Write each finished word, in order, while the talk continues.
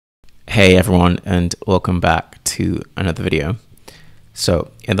Hey everyone, and welcome back to another video.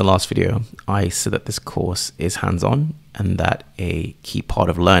 So in the last video, I said that this course is hands-on and that a key part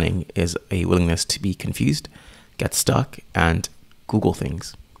of learning is a willingness to be confused, get stuck, and Google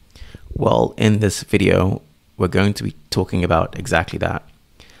things. Well, in this video, we're going to be talking about exactly that.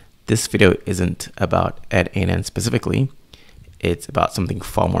 This video isn't about n8n specifically. It's about something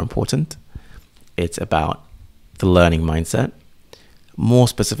far more important. It's about the learning mindset. More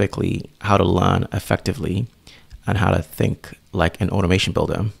specifically, how to learn effectively and how to think like an automation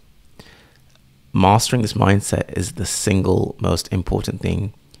builder. Mastering this mindset is the single most important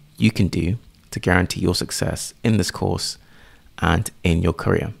thing you can do to guarantee your success in this course and in your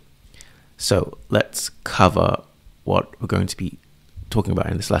career. So let's cover what we're going to be talking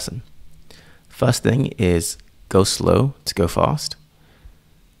about in this lesson. First thing is go slow to go fast,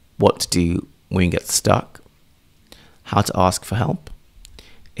 what to do when you get stuck, how to ask for help,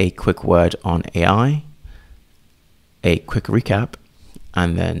 a quick word on AI, a quick recap,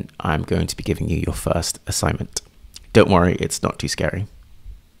 and then I'm going to be giving you your first assignment. Don't worry, it's not too scary.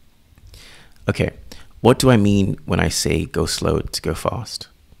 Okay, what do I mean when I say go slow to go fast?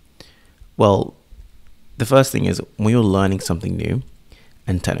 Well, the first thing is when you're learning something new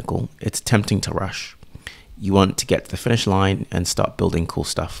and technical, it's tempting to rush. You want to get to the finish line and start building cool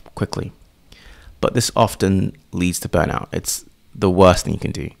stuff quickly. But this often leads to burnout. It's the worst thing you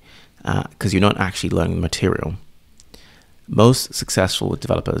can do because you're not actually learning the material. Most successful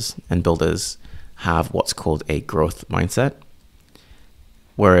developers and builders have what's called a growth mindset,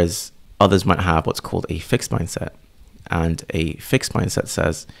 whereas others might have what's called a fixed mindset. And a fixed mindset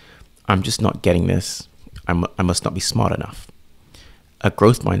says, I'm just not getting this. I must not be smart enough. A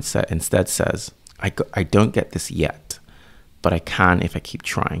growth mindset instead says, I don't get this yet, but I can if I keep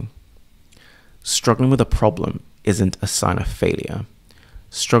trying. Struggling with a problem isn't a sign of failure.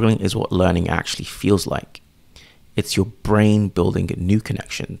 Struggling is what learning actually feels like. It's your brain building new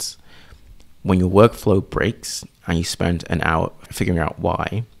connections. When your workflow breaks and you spend an hour figuring out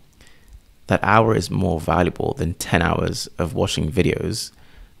why, that hour is more valuable than 10 hours of watching videos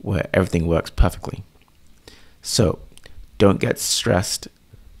where everything works perfectly. So don't get stressed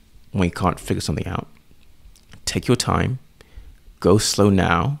when you can't figure something out. Take your time, go slow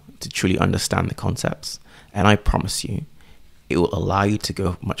now to truly understand the concepts, and I promise you, it will allow you to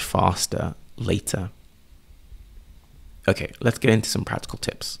go much faster later. Okay, let's get into some practical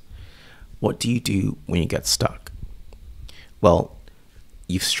tips. What do you do when you get stuck? Well,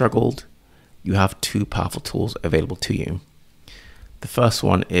 you've struggled. You have two powerful tools available to you. The first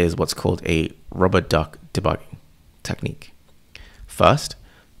one is what's called a rubber duck debugging technique. First,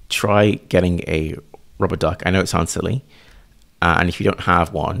 try getting a rubber duck. I know it sounds silly. And if you don't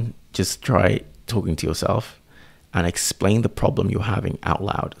have one, just try talking to yourself and explain the problem you're having out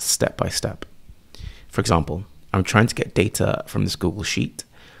loud, step by step. For example, I'm trying to get data from this Google Sheet.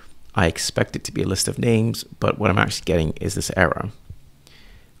 I expect it to be a list of names, but what I'm actually getting is this error.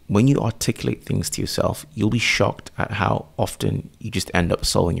 When you articulate things to yourself, you'll be shocked at how often you just end up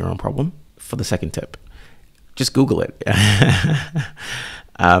solving your own problem. For the second tip, just Google it.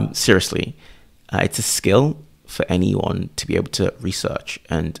 Seriously, it's a skill for anyone to be able to research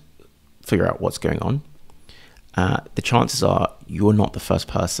and figure out what's going on. The chances are you're not the first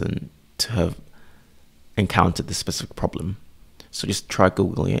person to have encountered this specific problem. So just try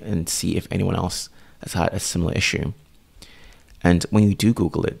Googling it and see if anyone else has had a similar issue. And when you do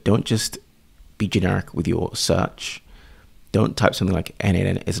Google it, don't just be generic with your search. Don't type something like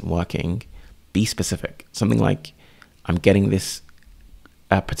n8n isn't working. Be specific. Something like, I'm getting this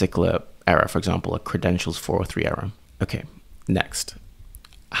particular error, for example, a credentials 403 error. Okay, next,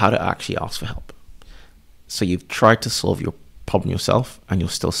 how to actually ask for help. So you've tried to solve your problem yourself and you're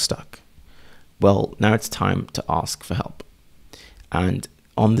still stuck. Well, now it's time to ask for help. And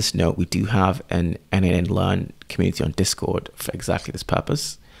on this note, we do have an n8n Learn community on Discord for exactly this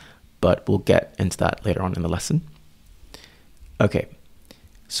purpose, but we'll get into that later on in the lesson. Okay,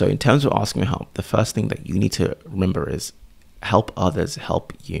 so in terms of asking for help, the first thing that you need to remember is help others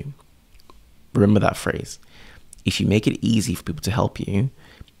help you. Remember that phrase. If you make it easy for people to help you,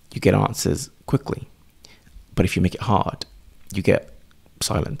 you get answers quickly. But if you make it hard, you get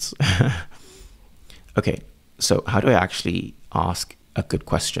silence. Okay, so how do I actually ask a good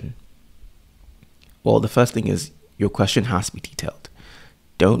question? Well, the first thing is your question has to be detailed.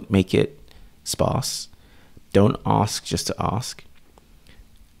 Don't make it sparse. Don't ask just to ask.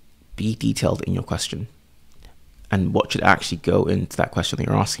 Be detailed in your question. And what should actually go into that question that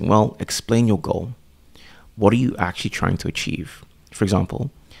you're asking? Well, explain your goal. What are you actually trying to achieve? For example,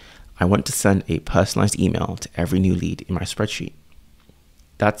 I want to send a personalized email to every new lead in my spreadsheet.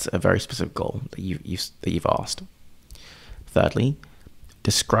 That's a very specific goal that you've asked. Thirdly,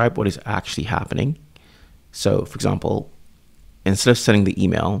 describe what is actually happening. So, for example, instead of sending the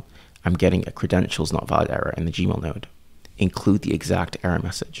email, I'm getting a credentials not valid error in the Gmail node. Include the exact error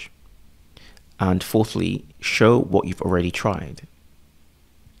message. And fourthly, show what you've already tried.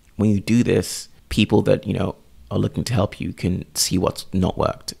 When you do this, people that are looking to help you can see what's not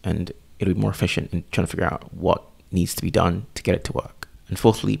worked, and it'll be more efficient in trying to figure out what needs to be done to get it to work. And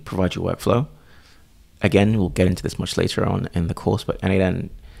fourthly, provide your workflow. Again, we'll get into this much later on in the course, but n8n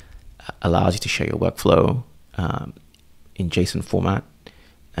allows you to share your workflow in JSON format,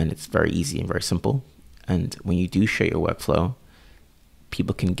 and it's very easy and very simple. And when you do share your workflow,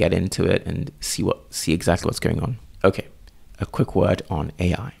 people can get into it and see exactly what's going on. Okay, a quick word on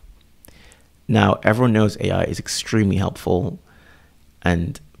AI. Now, everyone knows AI is extremely helpful,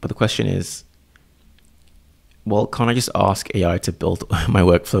 but the question is, well, can't I just ask AI to build my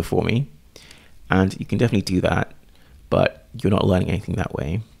workflow for me? And you can definitely do that, but you're not learning anything that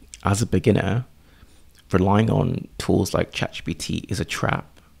way. As a beginner, relying on tools like ChatGPT is a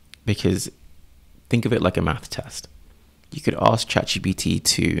trap, because think of it like a math test. You could ask ChatGPT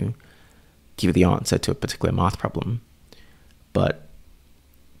to give you the answer to a particular math problem, but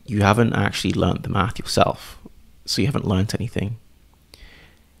you haven't actually learned the math yourself, so you haven't learned anything.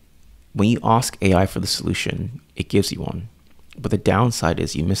 When you ask AI for the solution, it gives you one, but the downside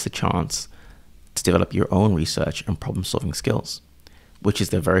is you miss the chance to develop your own research and problem-solving skills, which is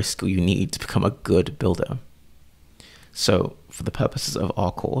the very skill you need to become a good builder. So for the purposes of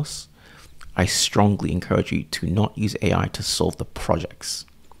our course, I strongly encourage you to not use AI to solve the projects.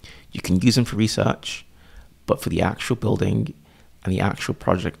 You can use them for research, but for the actual building and the actual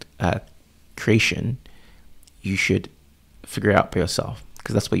project creation, you should figure it out by yourself,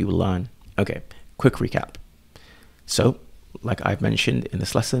 because that's what you will learn. Okay, quick recap. So, like I've mentioned in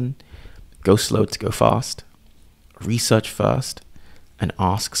this lesson, go slow to go fast, research first, and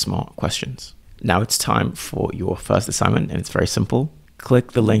ask smart questions. Now it's time for your first assignment, and it's very simple.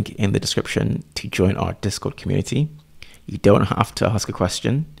 Click the link in the description to join our Discord community. You don't have to ask a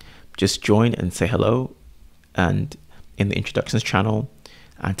question. Just join and say hello, and in the introductions channel,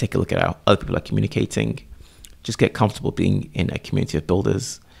 and take a look at how other people are communicating. Just get comfortable being in a community of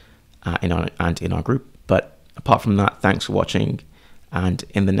builders in our group. But apart from that, thanks for watching. And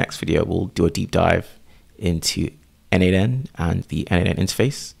in the next video, we'll do a deep dive into n8n and the n8n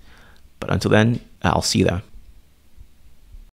interface. But until then, I'll see you there.